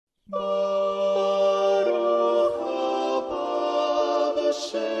Hello,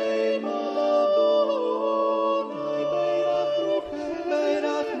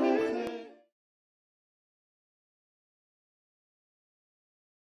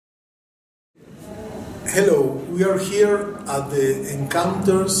 we are here at the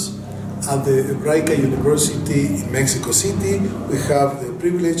Encounters at the Hebraica University in Mexico City. We have the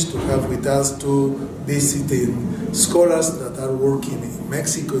privilege to have with us two visiting scholars that are working in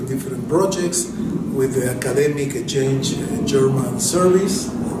Mexico in different projects with the Academic Exchange German Service.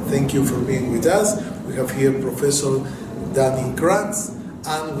 Thank you for being with us. We have here Professor Dani Kranz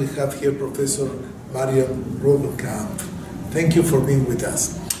and we have here Professor Marion Röwekamp. Thank you for being with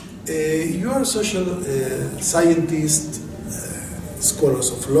us. You are social scientists,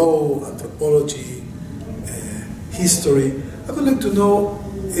 scholars of law, anthropology, history. I would like to know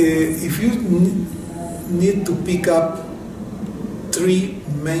if you need to pick up three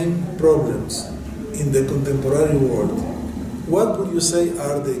main problems in the contemporary world. What would you say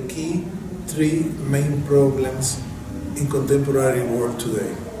are the key three main problems in contemporary world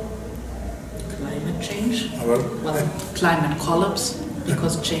today? Climate change. Well, climate collapse,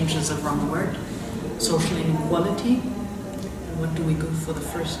 because change is a wrong word. Social inequality. And what do we go for the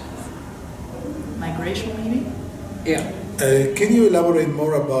first? Migration, maybe? Yeah. Can you elaborate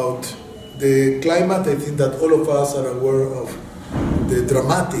more about the climate? I think that all of us are aware of the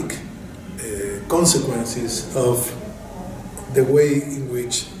dramatic consequences of the way in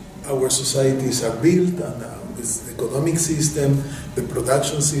which our societies are built and this economic system, the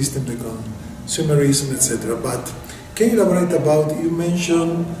production system, the consumerism, etc. But can you elaborate about, you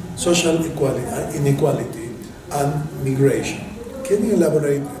mentioned social inequality and migration. Can you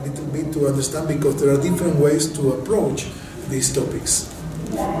elaborate a little bit to understand, because there are different ways to approach these topics?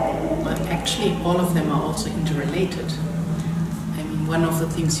 But actually all of them are also interrelated. I mean, one of the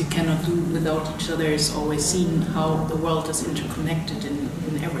things you cannot do without each other is always seeing how the world is interconnected in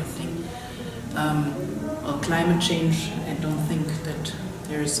everything. Well, climate change, I don't think that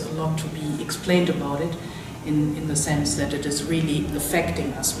there's a lot to be explained about it, in the sense that it is really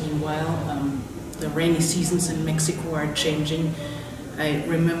affecting us. Meanwhile, the rainy seasons in Mexico are changing. I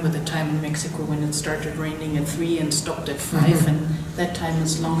remember the time in Mexico when it started raining at 3 and stopped at 5, and that time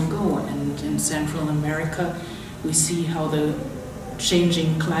is long ago. And in Central America, we see how the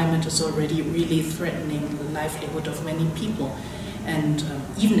changing climate is already really threatening the livelihood of many people. And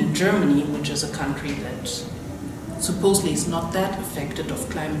even in Germany, which is a country that supposedly is not that affected of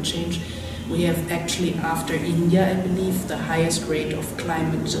climate change, we have actually, after India, I believe, the highest rate of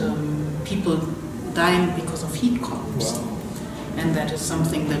climate people dying because of heat columns. Wow. And that is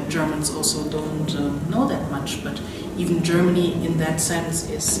something that Germans also don't know that much, but even Germany in that sense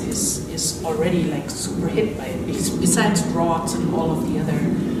is already like super hit by it, besides droughts and all of the other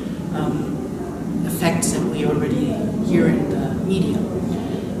effects that we already hear in the media.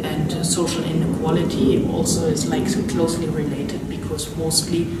 And social inequality also is like so closely related, because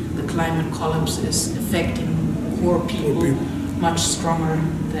mostly the climate collapse is affecting poor people much stronger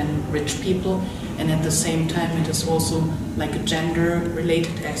than rich people, and at the same time it is also like a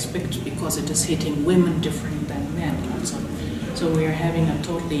gender-related aspect, because it is hitting women different than men also. So we are having a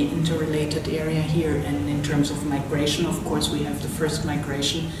totally interrelated area here. And in terms of migration, of course, we have the first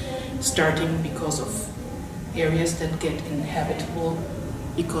migration starting because of areas that get inhabitable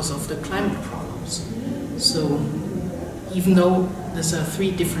because of the climate problems. So even though these are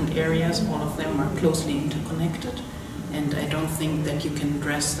three different areas, all of them are closely interconnected, and I don't think that you can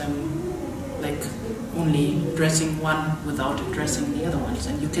address them like only addressing one without addressing the other ones,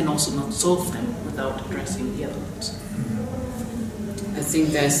 and you can also not solve them without addressing the other ones. I think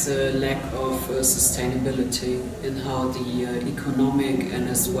there's a lack of sustainability in how the economic and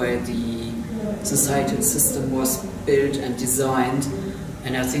as well the societal system was built and designed.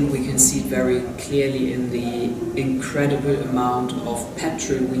 And I think we can see it very clearly in the incredible amount of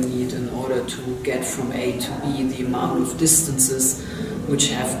petrol we need in order to get from A to B, the amount of distances which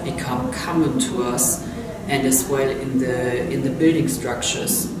have become common to us, and as well in the building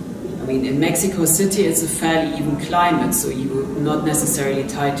structures. I mean, in Mexico City it's a fairly even climate, so you're not necessarily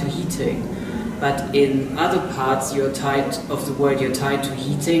tied to heating. But in other parts you're tied of the world, you're tied to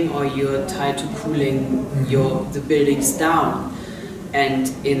heating, or you're tied to cooling the buildings down.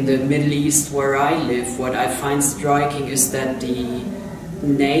 And in the Middle East, where I live, what I find striking is that the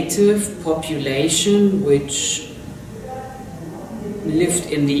native population, which lived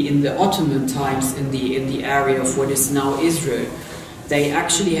in the Ottoman times in the area of what is now Israel, they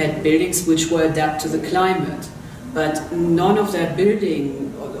actually had buildings which were adapted to the climate. But none of their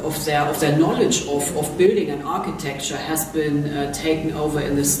building their knowledge of building and architecture has been taken over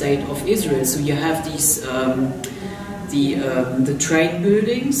in the state of Israel. So you have these the train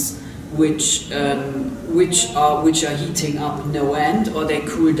buildings, which are heating up no end, or they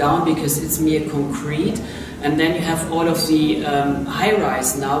cool down because it's mere concrete. And then you have all of the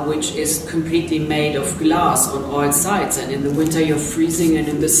high-rise now, which is completely made of glass on all sides. And in the winter you're freezing, and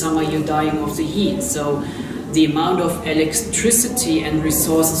in the summer you're dying of the heat. So the amount of electricity and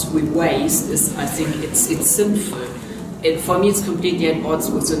resources we waste is, I think, it's sinful. For me, it's completely at odds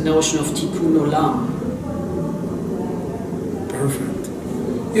with the notion of tikkun olam. Perfect.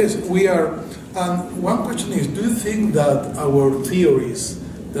 Yes, we are. And one question is: do you think that our theories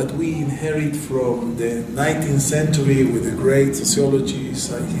that we inherit from the 19th century with the great sociologists,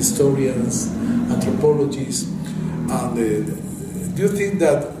 historians, anthropologists, and do you think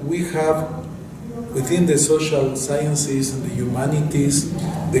that we have within the social sciences and the humanities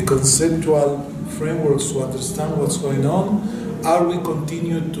the conceptual frameworks to understand what's going on? Are we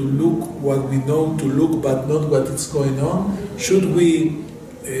continue to look what we know to look but not what is going on? Should we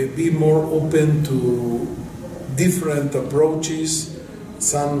be more open to different approaches?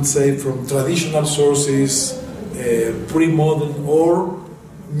 Some say from traditional sources, pre-modern, or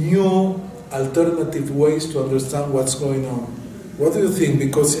new alternative ways to understand what's going on. What do you think?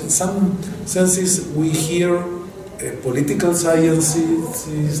 Because in some senses we hear political scientists,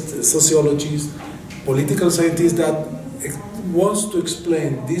 sociologists, political scientists that wants to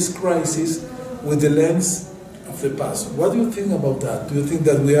explain this crisis with the lens of the past. What do you think about that? Do you think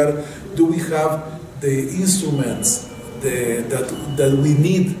that do we have the instruments that we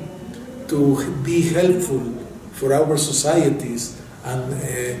need to be helpful for our societies and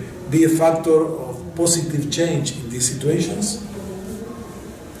be a factor of positive change in these situations?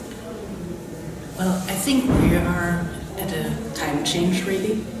 Well, I think we are at a time change,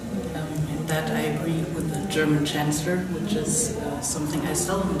 really. In that I agree with the German Chancellor, which is something I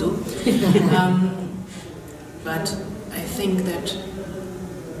seldom do. But I think that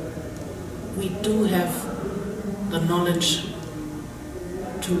we do have the knowledge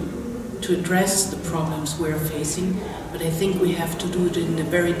to address the problems we're facing, but I think we have to do it in a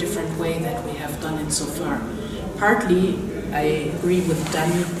very different way that we have done it so far. Partly, I agree with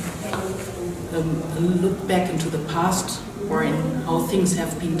Dani, look back into the past or in how things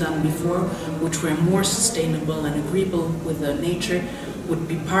have been done before, which were more sustainable and agreeable with the nature, would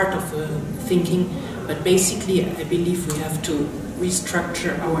be part of thinking. But basically, I believe we have to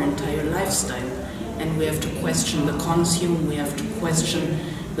restructure our entire lifestyle. And we have to question the consume, we have to question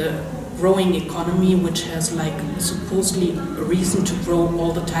the growing economy, which has like supposedly a reason to grow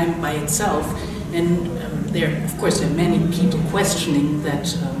all the time by itself. And of course, there are many people questioning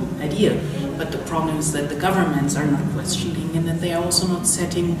that idea, but the problem is that the governments are not questioning, and that they are also not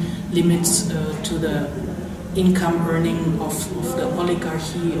setting limits to the income earning of the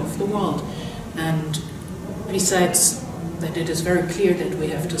oligarchy of the world. And besides that, it is very clear that we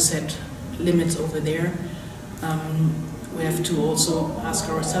have to set limits over there. We have to also ask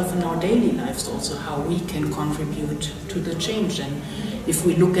ourselves in our daily lives also how we can contribute to the change. And if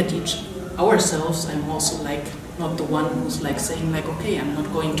we look at ourselves, I'm also like not the one who's like saying like, okay, I'm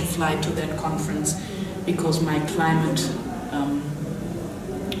not going to fly to that conference because my climate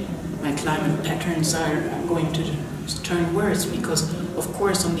patterns are going to turn worse. Because of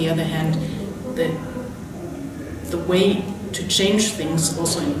course, on the other hand, the way to change things,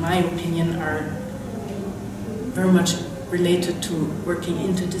 also in my opinion, are very much related to working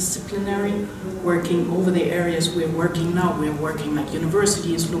interdisciplinary, working over the areas we're working now. We're working like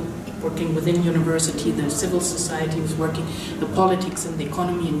universities, working within university, the civil society is working, the politics and the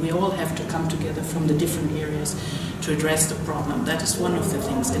economy, and we all have to come together from the different areas to address the problem. That is one of the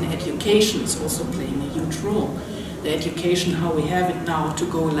things. And education is also playing a huge role. The education, how we have it now, to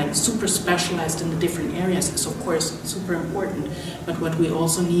go like super specialized in the different areas is of course super important. But what we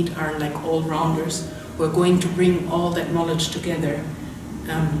also need are like all-rounders who are going to bring all that knowledge together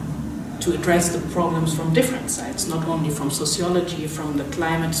to address the problems from different sides, not only from sociology, from the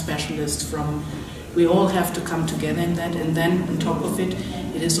climate specialists, we all have to come together in that, and then on top of it,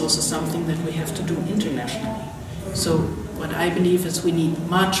 it is also something that we have to do internationally. So what I believe is we need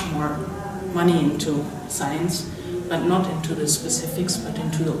much more money into science, but not into the specifics, but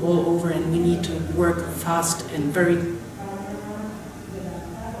into the all over, and we need to work fast and very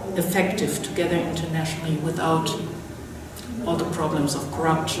effective together internationally without all the problems of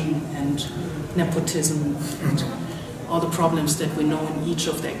corruption and nepotism and all the problems that we know in each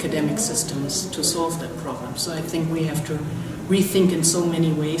of the academic systems to solve that problem. So I think we have to rethink in so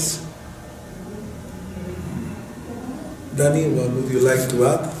many ways. Dani, what would you like to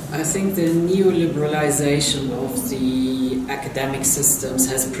add? I think the neoliberalization of the academic systems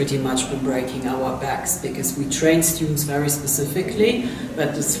has pretty much been breaking our backs, because we train students very specifically,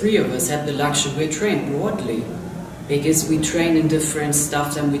 but the three of us had the luxury, we're trained broadly, because we train in different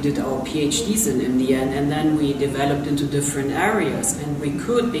stuff than we did our PhDs in the end, and then we developed into different areas, and we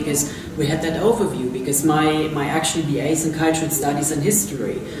could, because we had that overview, because my actually BA is in cultural studies and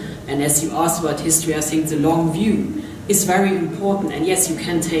history, and as you asked about history, I think the long view is very important, and yes, you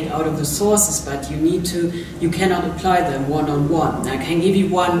can take out of the sources, but you cannot apply them one-on-one. I can give you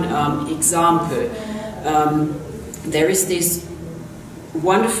one example. There is this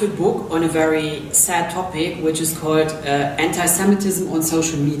wonderful book on a very sad topic, which is called Anti-Semitism on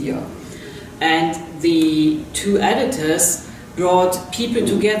Social Media. And the two editors brought people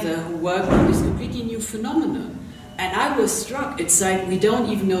together who worked on this completely new phenomenon. And I was struck, it's like we don't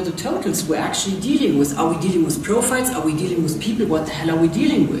even know the totals we're actually dealing with. Are we dealing with profiles? Are we dealing with people? What the hell are we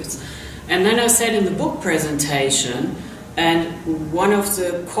dealing with? And then I said in the book presentation, and one of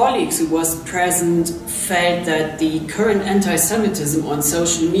the colleagues who was present felt that the current anti-Semitism on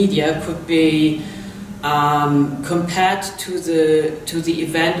social media could be compared to the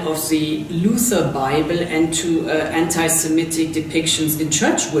event of the Luther Bible and to anti-Semitic depictions in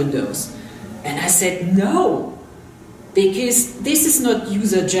church windows. And I said, no. Because this is not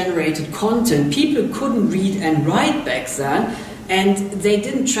user-generated content. People couldn't read and write back then, and they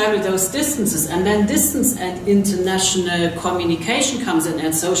didn't travel those distances. And then distance and international communication comes in,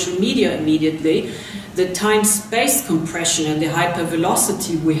 and social media immediately. The time-space compression and the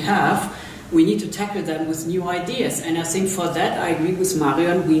hypervelocity we have, we need to tackle them with new ideas. And I think for that, I agree with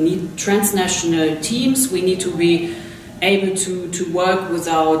Marion, we need transnational teams, we need to be able to work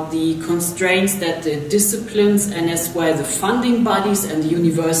without the constraints that the disciplines and as well the funding bodies and the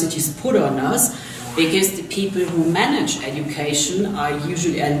universities put on us, because the people who manage education are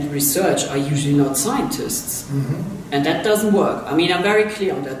usually, and research, are usually not scientists. Mm-hmm. And that doesn't work. I mean, I'm very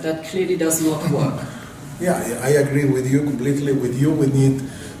clear on that. That clearly does not work. Yeah, I agree with you completely. With you, we need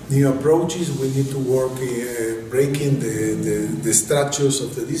new approaches. We need to work breaking the structures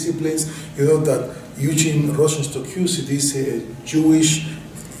of the disciplines. You know that Eugene Rosenstock-Hues, this Jewish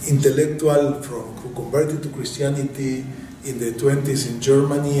intellectual who converted to Christianity in the 20s in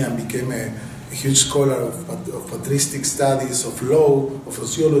Germany and became a huge scholar of patristic studies, of law, of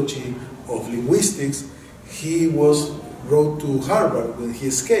sociology, of linguistics. He was brought to Harvard when he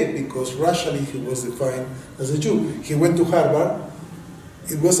escaped, because racially he was defined as a Jew. He went to Harvard.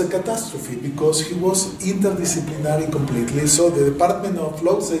 It was a catastrophe because he was interdisciplinary completely. So the Department of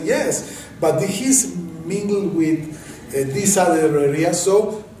Law said yes, but he's mingled with this other area.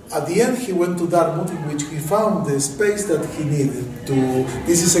 So at the end he went to Dartmouth, in which he found the space that he needed to.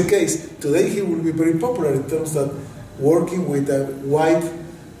 This is a case. Today he will be very popular in terms of working with a wide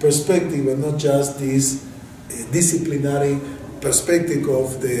perspective and not just this disciplinary perspective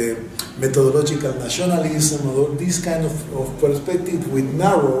of the methodological nationalism or this kind of perspective with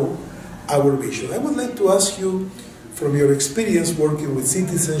narrow our vision. I would like to ask you, from your experience working with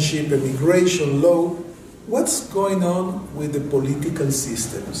citizenship, immigration law, what's going on with the political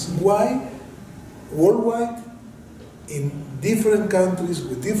systems? Why worldwide, in different countries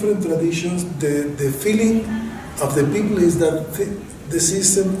with different traditions, the feeling of the people is that the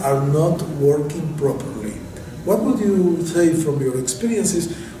systems are not working properly? What would you say from your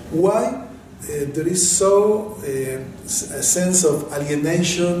experiences? Why there is so a sense of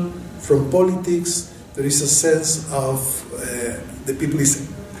alienation from politics? There is a sense of the people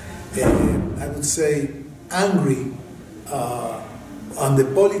is, I would say, angry on the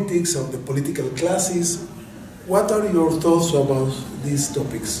politics of the political classes. What are your thoughts about these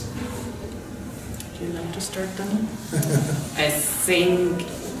topics? Would you like to start, Dani? I think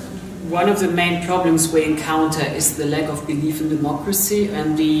one of the main problems we encounter is the lack of belief in democracy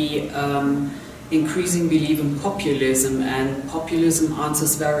and the increasing belief in populism. And populism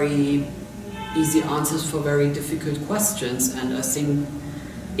answers very easy answers for very difficult questions. And I think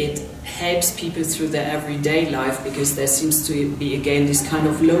it helps people through their everyday life, because there seems to be again this kind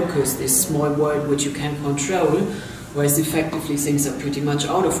of locus, this small world which you can control, whereas effectively things are pretty much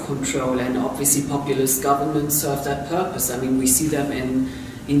out of control. And obviously populist governments serve that purpose. I mean, we see them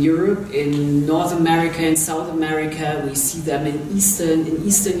in Europe, in North America, in South America, we see them in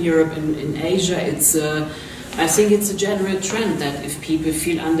Eastern Europe, in Asia. I think it's a general trend that if people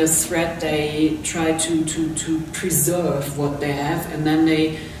feel under threat, they try to preserve what they have, and then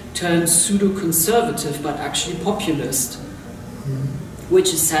they turn pseudo-conservative but actually populist,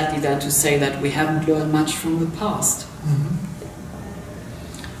 which is sadly then to say that we haven't learned much from the past.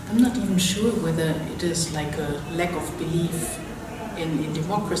 I'm not even sure whether it is like a lack of belief in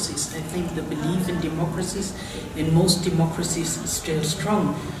democracies. I think the belief in democracies, in most democracies, is still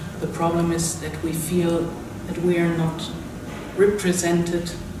strong. The problem is that we feel that we are not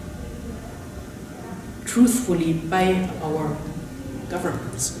represented truthfully by our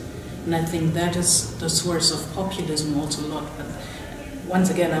governments. And I think that is the source of populism also a lot. But once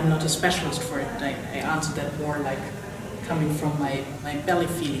again, I'm not a specialist for it. I answer that more like coming from my belly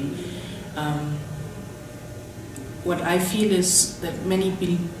feeling. What I feel is that many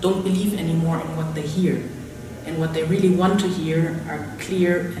don't believe anymore in what they hear. And what they really want to hear are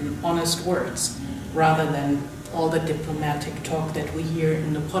clear and honest words, rather than all the diplomatic talk that we hear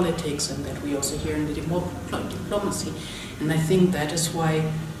in the politics and that we also hear in the diplomacy. And I think that is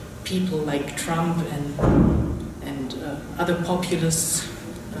why people like Trump and other populists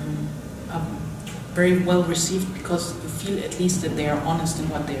are very well received, because you feel at least that they are honest in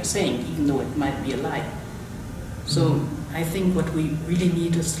what they are saying, even though it might be a lie. So I think what we really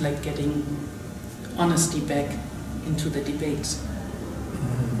need is like getting honesty back into the debates.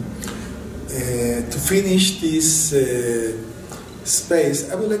 To finish this space,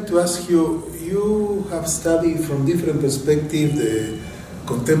 I would like to ask you, you have studied from different perspectives the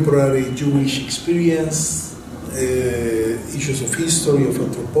contemporary Jewish experience, issues of history, of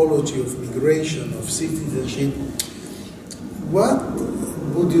anthropology, of migration, of citizenship. What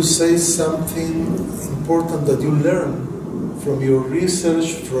would you say something important that you learned from your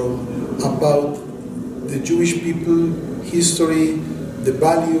research about the Jewish people, history, the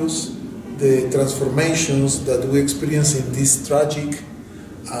values, the transformations that we experience in this tragic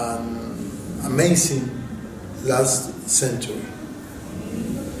and amazing last century?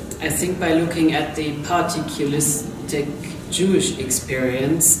 I think by looking at the particularistic Jewish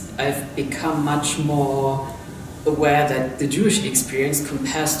experience, I've become much more aware that the Jewish experience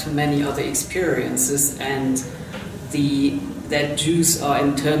compares to many other experiences, and that Jews are,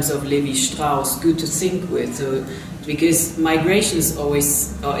 in terms of Levi-Strauss, good to think with. Because migration is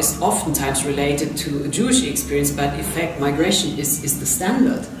oftentimes related to a Jewish experience, but in fact migration is the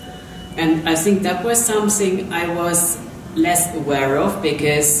standard. And I think that was something I was less aware of,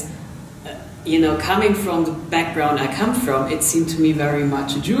 because coming from the background I come from, it seemed to me very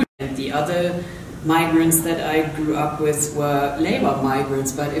much a Jewish. And the other migrants that I grew up with were labor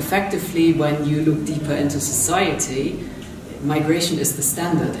migrants, but effectively when you look deeper into society, migration is the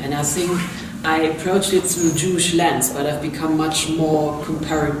standard. And I think I approached it through a Jewish lens, but I've become much more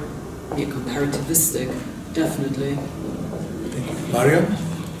comparativistic, definitely. Marion?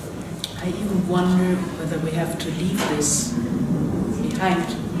 I even wonder whether we have to leave this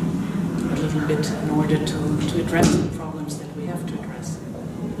behind a little bit in order to address the problems that we have to address.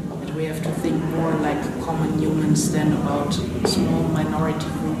 That we have to think more like common humans than about small minority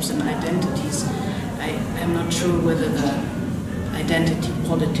groups and identities. I'm not sure whether the identity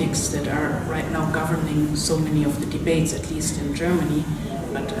politics that are right now governing so many of the debates, at least in Germany,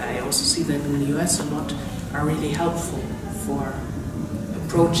 but I also see that in the US a lot, are really helpful for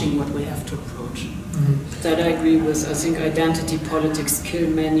approaching what we have to approach. That I agree with. I think identity politics kill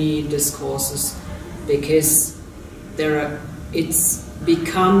many discourses, because it's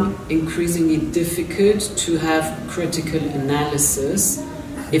become increasingly difficult to have critical analysis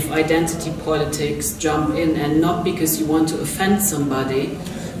if identity politics jump in, and not because you want to offend somebody,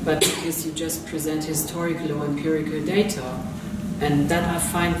 but because you just present historical or empirical data. And that I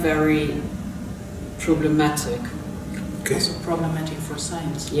find very problematic. Okay. Also problematic for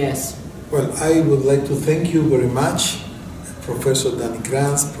science. Yes. Well, I would like to thank you very much, Professor Dani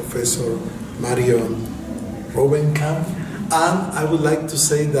Kranz, Professor Marion Röwekamp, and I would like to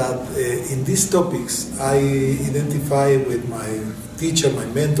say that in these topics I identify with my teacher, my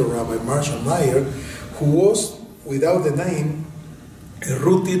mentor, Rabbi Marshall Meyer, who was, without the name, a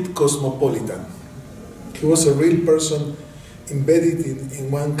rooted cosmopolitan. He was a real person embedded in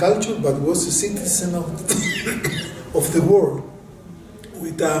one culture, but was a citizen of the world,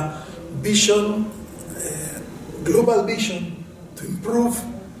 with a vision, global vision, to improve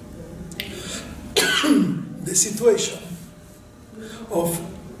the situation of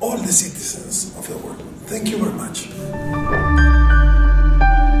all the citizens of the world. Thank you very much.